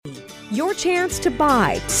Your chance to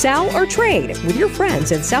buy, sell, or trade with your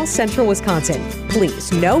friends in South Central Wisconsin.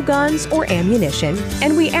 Please, no guns or ammunition,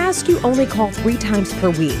 and we ask you only call 3 times per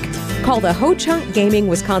week. Call the Ho-Chunk Gaming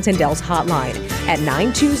Wisconsin Dells hotline at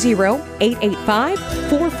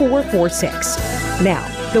 920-885-4446. Now,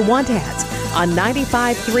 the Want Ads on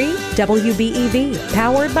 95.3 WBEV,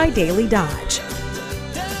 powered by Daily Dodge.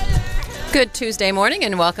 Good Tuesday morning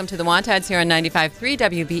and welcome to the Want Ads here on 95.3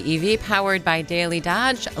 WBEV, powered by Daily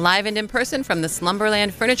Dodge, live and in person from the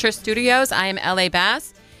Slumberland Furniture Studios. I am L.A.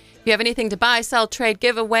 Bass. If you have anything to buy, sell, trade,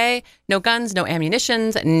 give away, no guns, no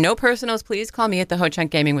ammunitions, no personals, please call me at the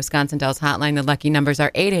Ho-Chunk Gaming Wisconsin Dells hotline. The lucky numbers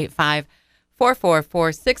are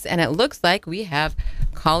 885-4446, and it looks like we have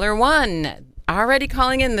caller 1 already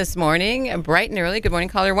calling in this morning, bright and early. Good morning,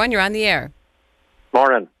 caller 1. You're on the air.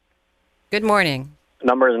 Morning. Good morning.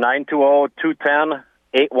 Number is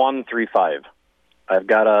 920-210-8135. I've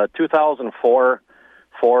got a 2004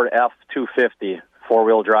 Ford F-250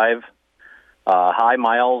 four-wheel drive. High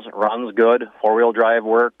miles, runs good, four-wheel drive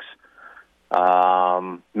works.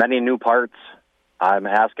 Many new parts. I'm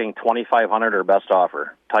asking $2,500 or best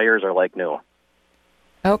offer. Tires are like new.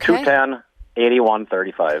 Okay.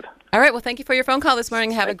 210-8135. All right. Well, thank you for your phone call this morning.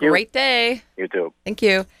 Have a great day. You too. Thank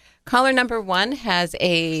you. Caller number 1 has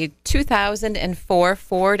a 2004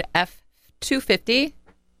 Ford F-250. I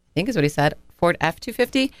think is what he said. Ford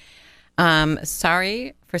F-250.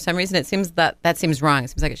 Sorry, for some reason it seems that seems wrong. It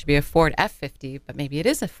seems like it should be a Ford F-50, but maybe it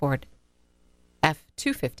is a Ford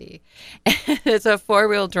F-250. It's a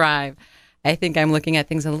four-wheel drive. I think I'm looking at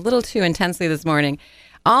things a little too intensely this morning.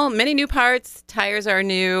 Many new parts. Tires are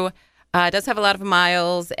new. It does have a lot of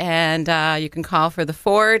miles, and you can call for the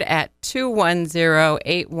Ford at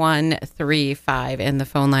 210-8135, and the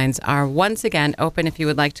phone lines are once again open if you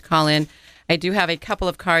would like to call in. I do have a couple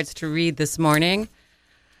of cards to read this morning.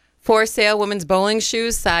 For sale, women's bowling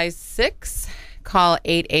shoes, size 6. Call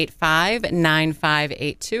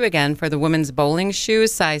 885-9582. Again, for the women's bowling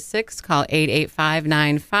shoes, size 6, call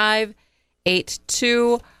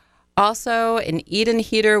 885-9582. Also, an Eden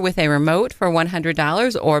heater with a remote for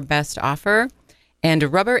 $100 or best offer.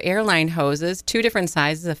 And rubber airline hoses, 2 different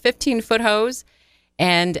sizes, a 15-foot hose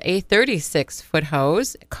and a 36-foot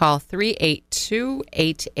hose. Call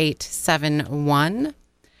 382-8871.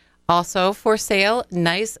 Also for sale,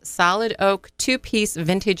 nice solid oak 2-piece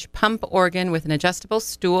vintage pump organ with an adjustable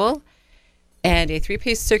stool and a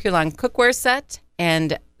 3-piece Circulon cookware set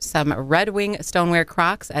and some Red Wing stoneware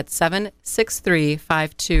Crocs at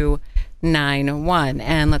 763-5291.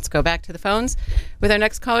 And let's go back to the phones with our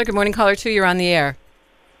next caller. Good morning, caller 2. You're on the air.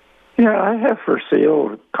 Yeah, I have for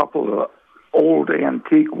sale a couple of old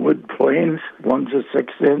antique wood planes. One's a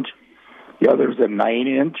 6-inch, the other's a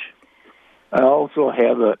 9-inch. I also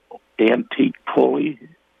have an antique pulley.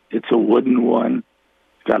 It's a wooden one.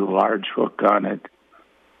 It's got a large hook on it.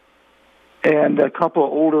 And a couple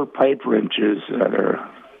of older pipe wrenches that are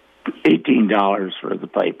 $18 for the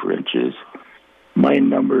pipe wrenches. My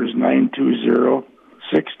number is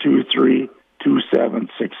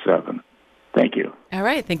 920-623-2767. Thank you. All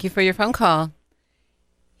right. Thank you for your phone call.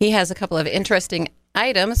 He has a couple of interesting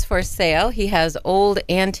items for sale. He has old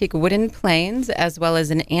antique wooden planes as well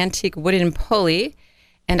as an antique wooden pulley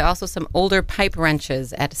and also some older pipe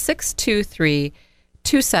wrenches at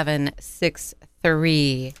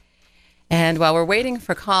 623-2763. And while we're waiting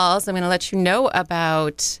for calls, I'm going to let you know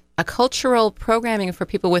about a cultural programming for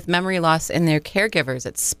people with memory loss and their caregivers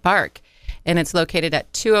at Spark. And it's located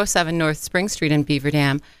at 207 North Spring Street in Beaver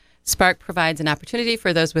Dam. Spark provides an opportunity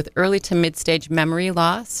for those with early to mid-stage memory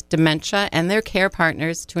loss, dementia, and their care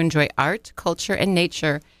partners to enjoy art, culture, and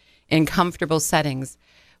nature in comfortable settings.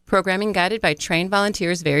 Programming guided by trained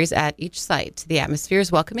volunteers varies at each site. The atmosphere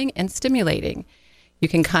is welcoming and stimulating. You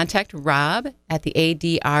can contact Rob at the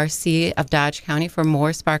ADRC of Dodge County for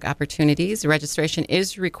more Spark opportunities. Registration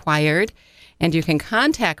is required, and you can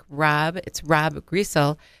contact Rob, it's Rob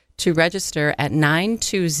Griesel, to register at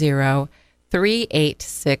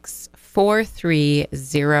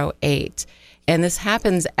 920-386-4308. And this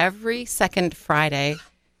happens every second Friday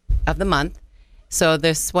of the month. So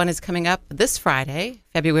this one is coming up this Friday,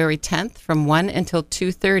 February 10th, from 1 until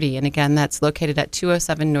 2:30. And again, that's located at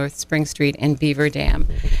 207 North Spring Street in Beaver Dam.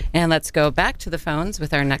 And let's go back to the phones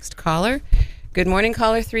with our next caller. Good morning,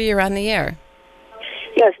 caller 3. You're on the air.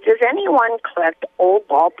 Yes. Does anyone collect old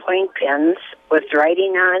ballpoint pens with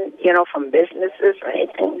writing on, from businesses or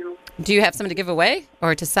anything? Do you have some to give away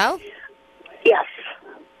or to sell? Yes.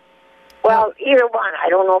 Well, either one. I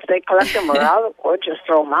don't know if they collect them or just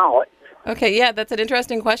throw them out. Okay, yeah, that's an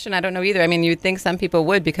interesting question. I don't know either. I mean, you'd think some people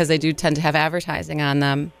would because they do tend to have advertising on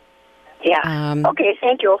them. Yeah. Okay,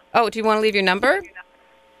 thank you. Oh, do you want to leave your number?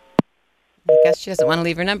 I guess she doesn't want to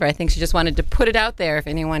leave her number. I think she just wanted to put it out there. If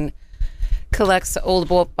anyone collects old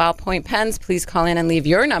ballpoint pens, please call in and leave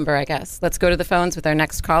your number, I guess. Let's go to the phones with our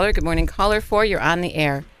next caller. Good morning, caller 4. You're on the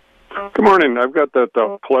air. Good morning. I've got that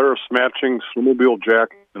Polaris matching snowmobile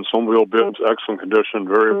jacket and snowmobile bibs, excellent condition,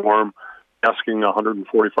 very warm, asking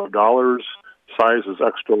 $145. Size is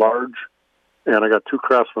extra large. And I got 2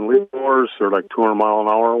 Craftsman leaf blowers. They're like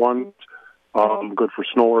 200-mile-an-hour ones. Good for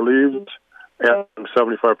snow or leaves. And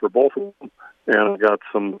 $75 for both of them. And I got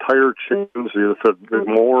some tire chains, either fit big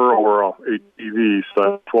mower or a ATV,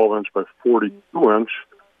 so 12-inch by 42-inch.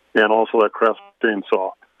 And also that Craftsman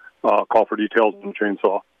chainsaw. Call for details on the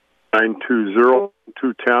chainsaw.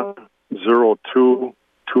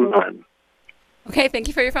 920-210-0229. Okay, thank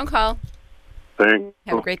you for your phone call. Thanks.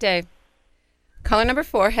 Have a great day. Caller number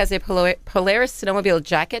 4 has a Polaris snowmobile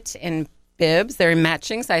jacket and bibs. They're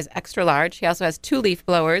matching, size extra large. He also has 2 leaf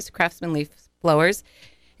blowers, Craftsman leaf blowers.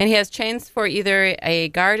 And he has chains for either a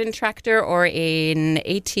garden tractor or an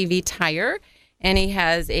ATV tire. And he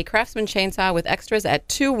has a Craftsman chainsaw with extras at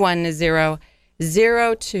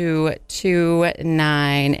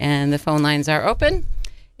 210-0229. And the phone lines are open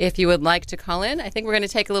if you would like to call in. I think we're going to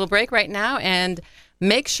take a little break right now. And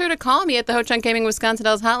make sure to call me at the Ho-Chunk Gaming Wisconsin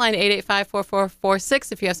Dells hotline,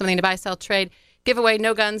 885-4446. If you have something to buy, sell, trade, give away,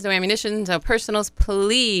 no guns, no ammunition, no personals,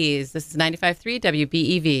 please. This is 95.3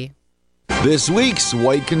 WBEV. This week's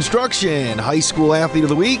White Construction High School Athlete of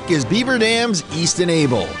the Week is Beaver Dam's Easton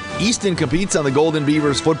Abel. Easton competes on the Golden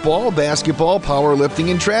Beavers football, basketball, powerlifting,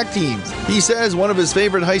 and track teams. He says one of his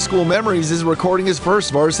favorite high school memories is recording his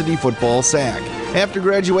first varsity football sack. After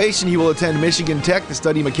graduation, he will attend Michigan Tech to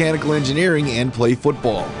study mechanical engineering and play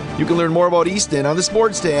football. You can learn more about Easton on the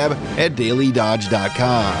sports tab at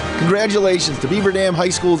dailydodge.com. Congratulations to Beaver Dam High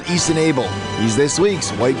School's Easton Abel. He's this week's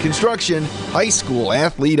White Construction High School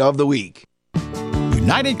Athlete of the Week.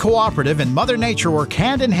 United Cooperative and Mother Nature work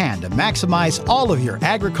hand in hand to maximize all of your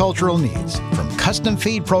agricultural needs, from custom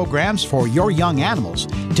feed programs for your young animals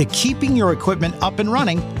to keeping your equipment up and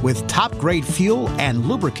running with top-grade fuel and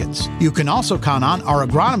lubricants. You can also count on our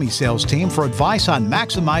agronomy sales team for advice on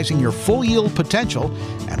maximizing your full yield potential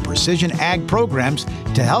and precision ag programs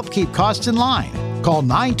to help keep costs in line. Call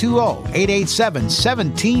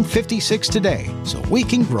 920-887-1756 today so we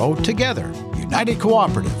can grow together. United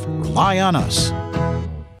Cooperative. Rely on us.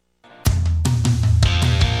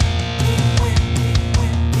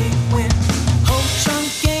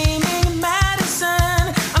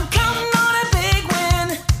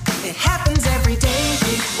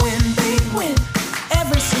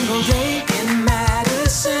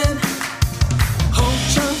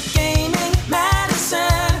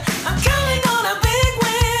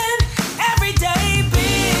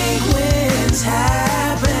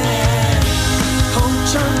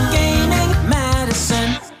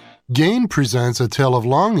 Gain presents a tale of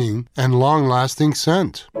longing and long-lasting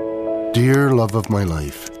scent. Dear love of my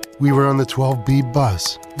life, we were on the 12B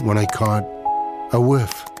bus when I caught a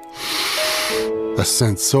whiff. A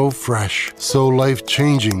scent so fresh, so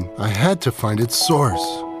life-changing, I had to find its source.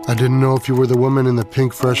 I didn't know if you were the woman in the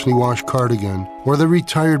pink freshly washed cardigan or the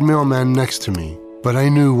retired mailman next to me, but I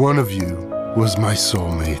knew one of you was my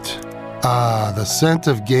soulmate. Ah, the scent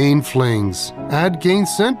of Gain Flings. Add Gain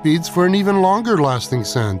scent beads for an even longer-lasting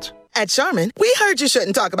scent. At Charmin, we heard you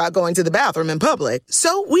shouldn't talk about going to the bathroom in public,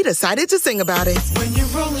 so we decided to sing about it. When you're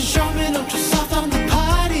rolling Charmin Ultra Soft on the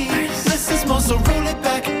party, this is more, so roll it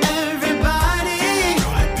back, everybody.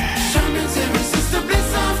 Roll it back. Charmin's irresistibly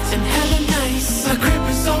soft and hella nice. The grip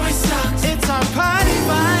is always soft. It's our party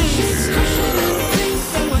vibe. It's cushioning things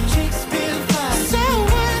so our cheeks feel flat. So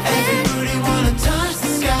what? Every booty wanna touch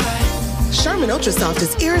the sky. Charmin Ultra Soft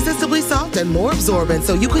is irresistibly soft and more absorbent,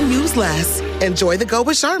 so you can use less. Enjoy the go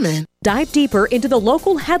with Charmin. Dive deeper into the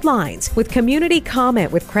local headlines with Community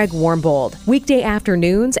Comment with Craig Warmbold. Weekday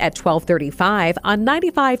afternoons at 12:35 on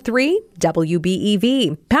 95.3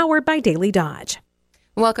 WBEV, powered by Daily Dodge.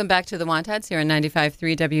 Welcome back to the Wantads here on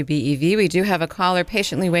 95.3 WBEV. We do have a caller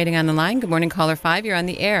patiently waiting on the line. Good morning, caller 5. You're on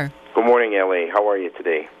the air. Good morning, Ellie. How are you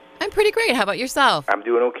today? I'm pretty great. How about yourself? I'm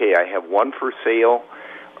doing okay. I have one for sale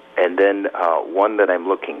and then one that I'm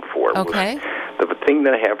looking for. Okay. The thing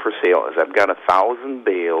that I have for sale is I've got 1,000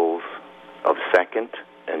 bales of second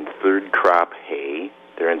and third crop hay.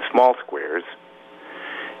 They're in small squares,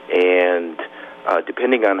 and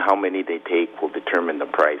depending on how many they take will determine the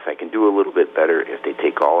price. I can do a little bit better if they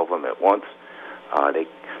take all of them at once.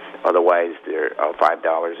 Otherwise, they're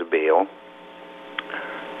 $5 a bale.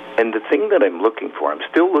 And the thing that I'm looking for, I'm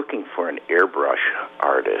still looking for an airbrush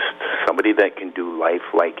artist, somebody that can do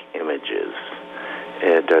lifelike images.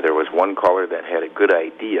 And there was one caller that had a good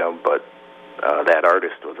idea, but that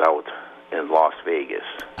artist was out in Las Vegas.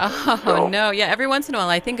 Oh, So- no. Yeah, every once in a while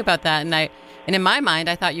I think about that, and in my mind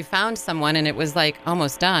I thought you found someone and it was like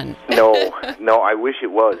almost done. No, I wish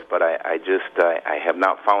it was, but I have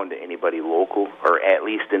not found anybody local, or at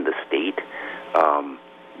least in the state.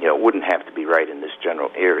 It wouldn't have to be right in this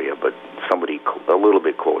general area, but somebody a little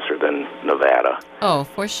bit closer than Nevada. Oh,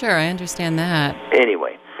 for sure. I understand that.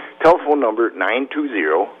 Anyway, telephone number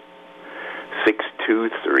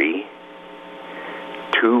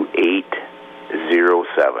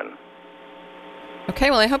 920-623-2807.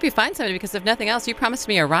 Okay, well, I hope you find somebody, because if nothing else, you promised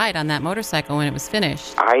me a ride on that motorcycle when it was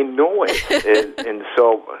finished. I know it. and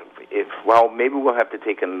so, maybe we'll have to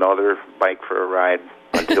take another bike for a ride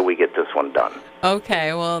until we get this one done.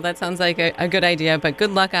 Okay, well, that sounds like a good idea, but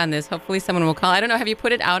good luck on this. Hopefully someone will call. I don't know, have you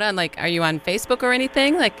put it out on, are you on Facebook or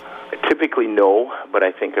anything? Typically, no, but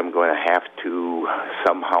I think I'm going to have to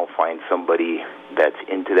somehow find somebody that's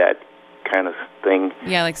into that kind of thing.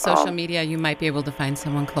 Yeah, like social media, you might be able to find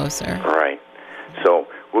someone closer. Right. So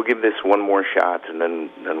we'll give this one more shot, and then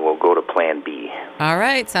we'll go to Plan B. All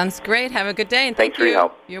right, sounds great. Have a good day, and Thanks for your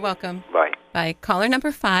help. You're welcome. Bye. Bye. Caller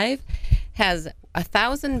number 5 has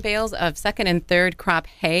 1,000 bales of second and third crop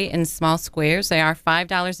hay in small squares. They are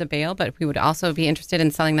 $5 a bale, but we would also be interested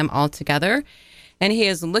in selling them all together. And he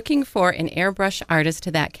is looking for an airbrush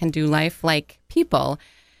artist that can do lifelike people.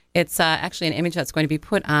 It's actually an image that's going to be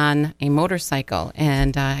put on a motorcycle.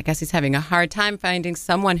 And I guess he's having a hard time finding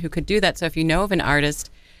someone who could do that. So if you know of an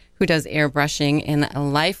artist who does airbrushing in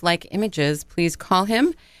lifelike images, please call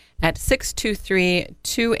him at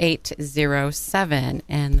 623-2807.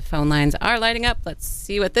 And the phone lines are lighting up. Let's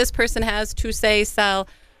see what this person has to say, sell,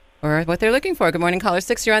 or what they're looking for. Good morning, caller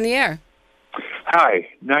 6. You're on the air. Hi,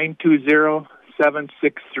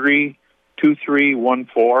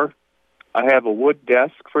 920-763-2314. I have a wood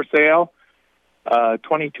desk for sale,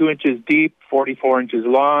 22 inches deep, 44 inches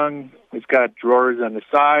long. It's got drawers on the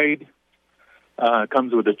side.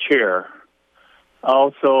 Comes with a chair.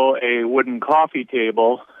 Also, a wooden coffee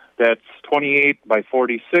table that's 28 by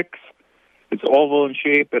 46. It's oval in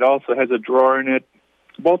shape. It also has a drawer in it.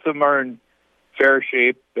 Both of them are in fair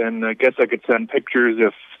shape, and I guess I could send pictures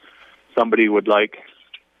if somebody would like.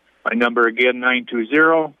 My number again,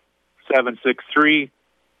 920-763-2314.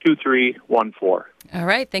 All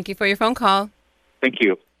right. Thank you for your phone call. Thank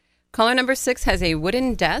you. Caller number 6 has a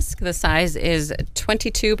wooden desk. The size is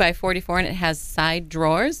 22 by 44, and it has side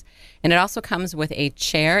drawers. And it also comes with a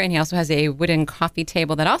chair, and he also has a wooden coffee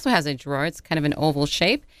table that also has a drawer. It's kind of an oval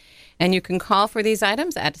shape. And you can call for these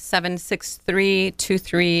items at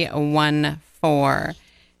 763-2314.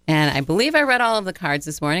 And I believe I read all of the cards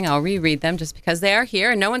this morning. I'll reread them just because they are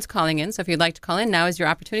here and no one's calling in. So if you'd like to call in, now is your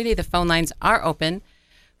opportunity. The phone lines are open.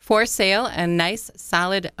 For sale, a nice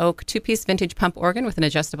solid oak 2-piece vintage pump organ with an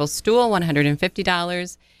adjustable stool,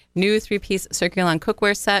 $150. New 3-piece Circulon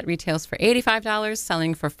cookware set retails for $85,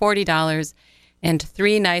 selling for $40. And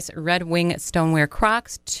 3 nice Red Wing stoneware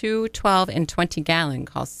crocks, 2 12 and 20 gallon.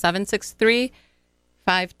 Call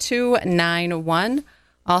 763-5291.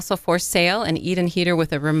 Also for sale, an Eden heater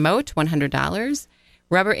with a remote, $100.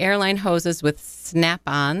 Rubber airline hoses with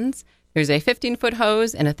snap-ons. There's a 15-foot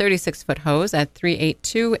hose and a 36-foot hose at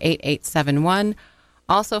 382-8871.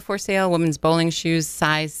 Also for sale, women's bowling shoes,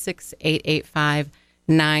 size 6,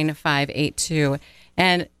 885-9582.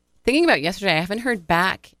 And thinking about yesterday, I haven't heard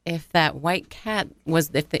back if that white cat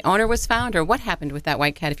if the owner was found or what happened with that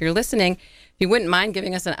white cat. If you're listening, if you wouldn't mind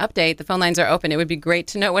giving us an update, the phone lines are open. It would be great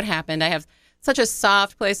to know what happened. I have such a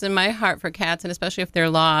soft place in my heart for cats, and especially if they're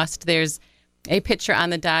lost. There's a picture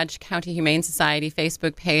on the Dodge County Humane Society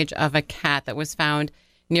Facebook page of a cat that was found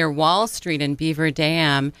near Wall Street in Beaver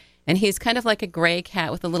Dam. And he's kind of like a gray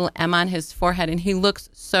cat with a little M on his forehead, and he looks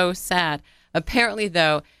so sad. Apparently,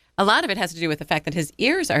 though, a lot of it has to do with the fact that his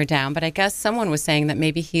ears are down, but I guess someone was saying that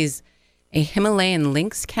maybe he's a Himalayan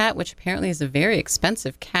lynx cat, which apparently is a very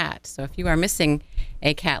expensive cat. So if you are missing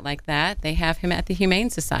a cat like that, they have him at the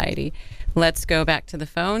Humane Society. Let's go back to the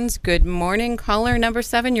phones. Good morning, caller number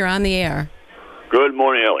 7. You're on the air. Good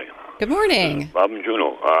morning, Ellie. Good morning. Bob and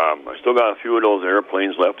Juno. I still got a few of those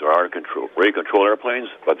airplanes left. There are rate control airplanes,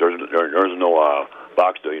 but there's no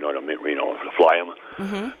box to fly them.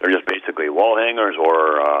 Mm-hmm. They're just basically wall hangers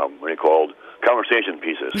or what are they called? Conversation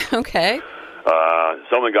pieces. Okay.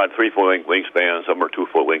 Some have got 3-foot wingspan, some are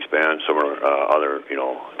 2-foot wingspan, some are other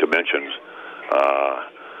dimensions.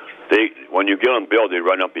 When you get them built, they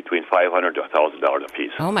run up between $500 to $1,000 a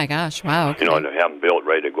piece. Oh my gosh! Wow. Okay. To have them built,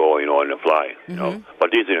 ready to go, and to fly. Mm-hmm.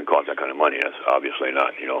 But these didn't cost that kind of money. That's obviously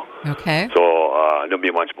not. Okay. So they'll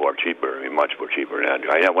be much more cheaper. Much more cheaper than that.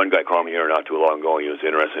 I had one guy call me here not too long ago. He was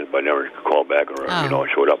interested, but never called back or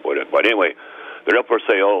showed up with it. But anyway, They're up for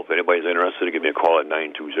sale. If anybody's interested, give me a call at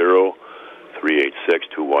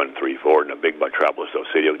 920-386-2134 in the Big Metropolis of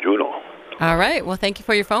City of Juneau. All right. Well, thank you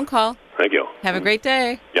for your phone call. Thank you. Have a great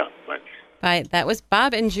day. Yeah, bye. Bye. That was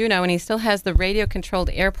Bob in Juneau, and he still has the radio-controlled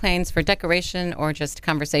airplanes for decoration or just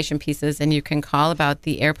conversation pieces, and you can call about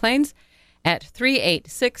the airplanes at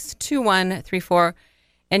 386-2134.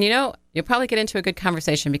 And, you'll probably get into a good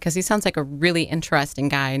conversation because he sounds like a really interesting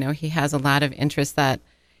guy. He has a lot of interests that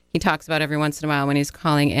he talks about every once in a while when he's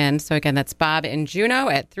calling in. So, again, that's Bob in Juneau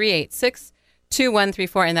at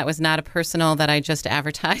 386-2134. And that was not a personal that I just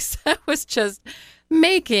advertised. That was just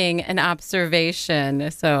making an observation.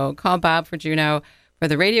 So call Bob for Juneau for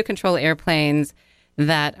the radio control airplanes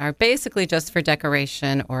that are basically just for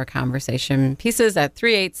decoration or conversation pieces at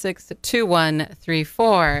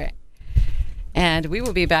 386-2134. And we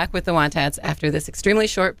will be back with the Wantads after this extremely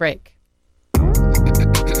short break.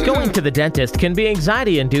 Going to the dentist can be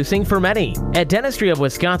anxiety-inducing for many. At Dentistry of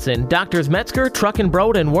Wisconsin, Doctors Metzger,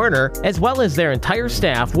 Truckenbrod, and Werner, as well as their entire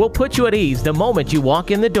staff, will put you at ease the moment you walk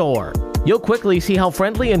in the door. You'll quickly see how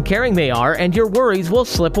friendly and caring they are, and your worries will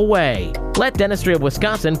slip away. Let Dentistry of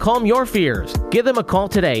Wisconsin calm your fears. Give them a call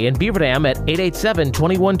today in Beaver Dam at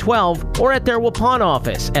 887-2112 or at their Waupun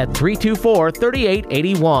office at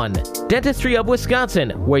 324-3881. Dentistry of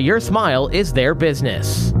Wisconsin, where your smile is their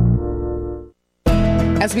business.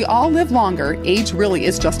 As we all live longer, age really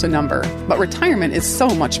is just a number, but retirement is so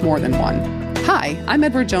much more than one. Hi, I'm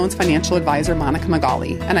Edward Jones financial advisor Monica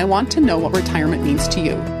Magali, and I want to know what retirement means to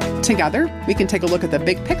you. Together, we can take a look at the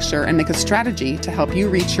big picture and make a strategy to help you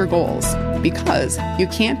reach your goals. Because you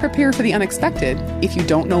can't prepare for the unexpected if you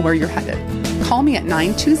don't know where you're headed. Call me at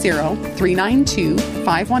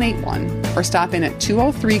 920-392-5181 or stop in at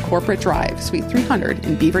 203 Corporate Drive, Suite 300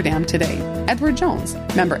 in Beaver Dam today. Edward Jones,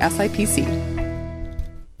 member SIPC.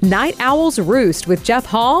 Night Owls Roost with Jeff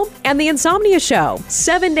Hall and The Insomnia Show,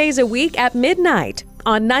 7 days a week at midnight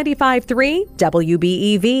on 95.3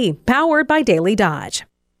 WBEV, powered by Daily Dodge.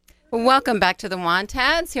 Welcome back to the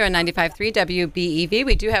Wantads here on 95.3 WBEV.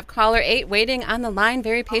 We do have caller 8 waiting on the line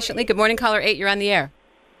very patiently. Good morning, caller 8. You're on the air.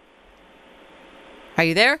 Are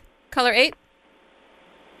you there, caller 8?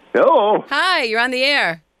 Hello. Hi, you're on the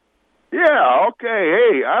air. Yeah, okay.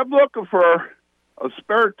 Hey, I'm looking for a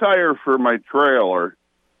spare tire for my trailer.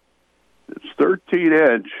 It's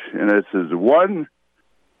 13-inch, and it says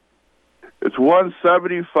it's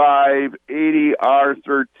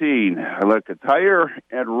 175/80R13. I like a tire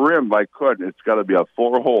and rim. I couldn't. It's got to be a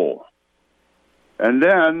 4-hole. And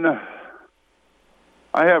then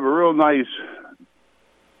I have a real nice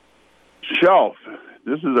shelf.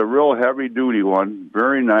 This is a real heavy-duty one.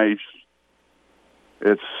 Very nice.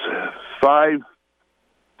 It's 5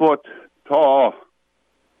 foot tall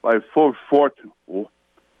by 4 foot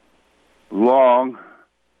long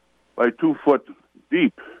by 2 foot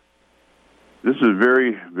deep. This is a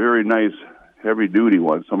very, very nice heavy-duty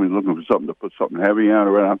one. Somebody's looking for something to put something heavy on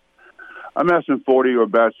around. I'm asking 40 or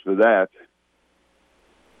best for that.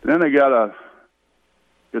 Then I got a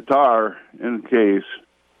guitar in the case.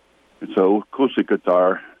 It's an acoustic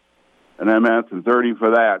guitar, and I'm asking 30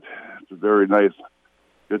 for that. It's a very nice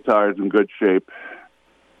guitar. It's in good shape.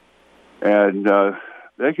 And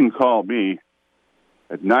they can call me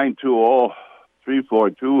at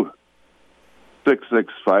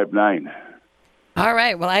 920-342-6659. All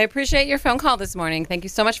right. Well, I appreciate your phone call this morning. Thank you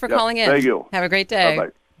so much for calling in. Thank you. Have a great day.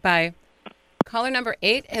 Bye-bye. Bye. Caller number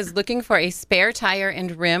 8 is looking for a spare tire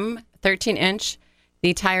and rim, 13-inch.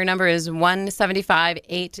 The tire number is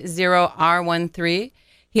 175/80R13.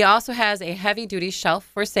 He also has a heavy-duty shelf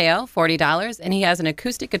for sale, $40, and he has an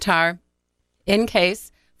acoustic guitar in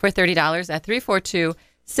case for $30 at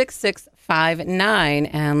 342-6659.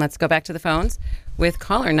 And let's go back to the phones with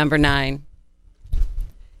caller number 9.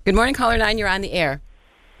 Good morning, caller 9. You're on the air.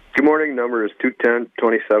 Good morning. Number is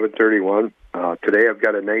 210-2731. Today I've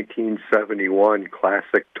got a 1971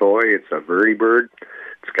 classic toy. It's a vertibird.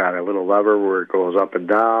 It's got a little lever where it goes up and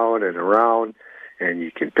down and around, and you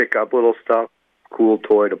can pick up little stuff. Cool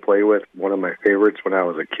toy to play with. One of my favorites when I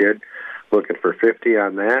was a kid. Looking for $50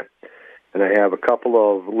 on that. And I have a couple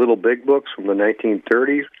of little big books from the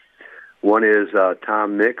 1930s. One is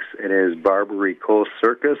Tom Mix and his Barbary Coast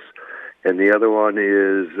Circus. And the other one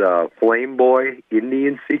is Flame Boy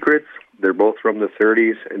Indian Secrets. They're both from the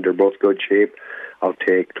 30s, and they're both good shape. I'll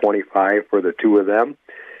take $25 for the two of them.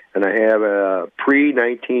 And I have a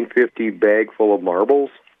pre-1950 bag full of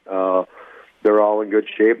marbles. They're all in good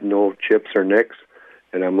shape, no chips or nicks.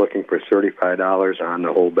 And I'm looking for $35 on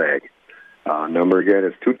the whole bag. Number again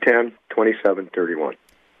is 210-2731.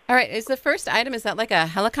 All right. Is the first item, is that like a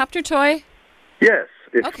helicopter toy? Yes,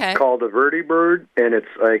 it's Okay. called a VertiBird, and it's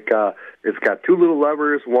like it's got two little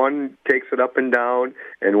levers. One takes it up and down,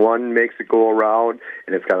 and one makes it go around.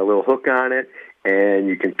 And it's got a little hook on it, and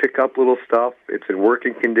you can pick up little stuff. It's in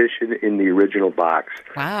working condition in the original box.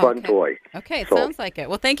 Wow. Fun okay. toy. Okay, it So- sounds like it.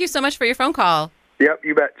 Well, thank you so much for your phone call. Yep,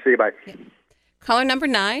 you bet. See you. Bye. Caller number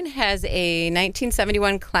 9 has a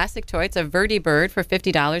 1971 classic toy. It's a VertiBird for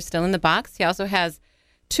 $50, still in the box. He also has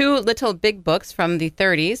 2 Little Big Books from the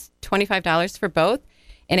 30s, $25 for both,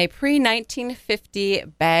 and a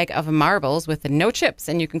pre-1950 bag of marbles with no chips.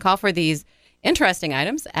 And you can call for these interesting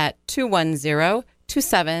items at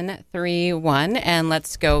 210-2731. And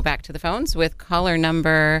let's go back to the phones with caller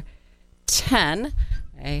number 10.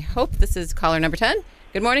 I hope this is caller number 10.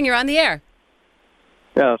 Good morning. You're on the air.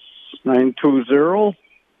 Yes,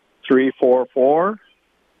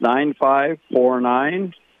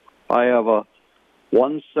 920-344-9549. I have a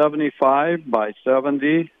 175 by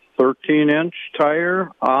 70 13-inch tire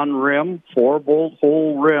on rim, 4-bolt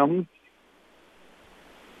hole rim.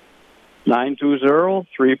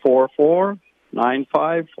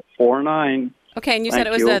 920-344-9549. Okay, and you said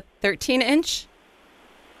it was a 13-inch?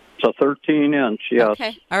 It's a 13-inch, yes.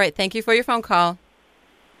 Okay. All right. Thank you for your phone call.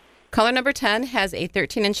 Caller number 10 has a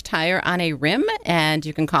 13-inch tire on a rim, and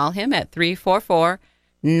you can call him at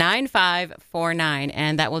 344-9549.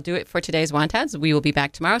 And that will do it for today's Want-Ads. We will be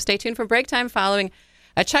back tomorrow. Stay tuned for break time following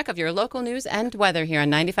a check of your local news and weather here on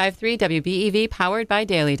 95.3 WBEV, powered by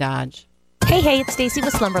Daily Dodge. Hey, it's Stacy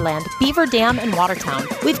with Slumberland, Beaver Dam in Watertown.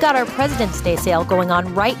 We've got our President's Day sale going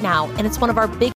on right now, and it's one of our big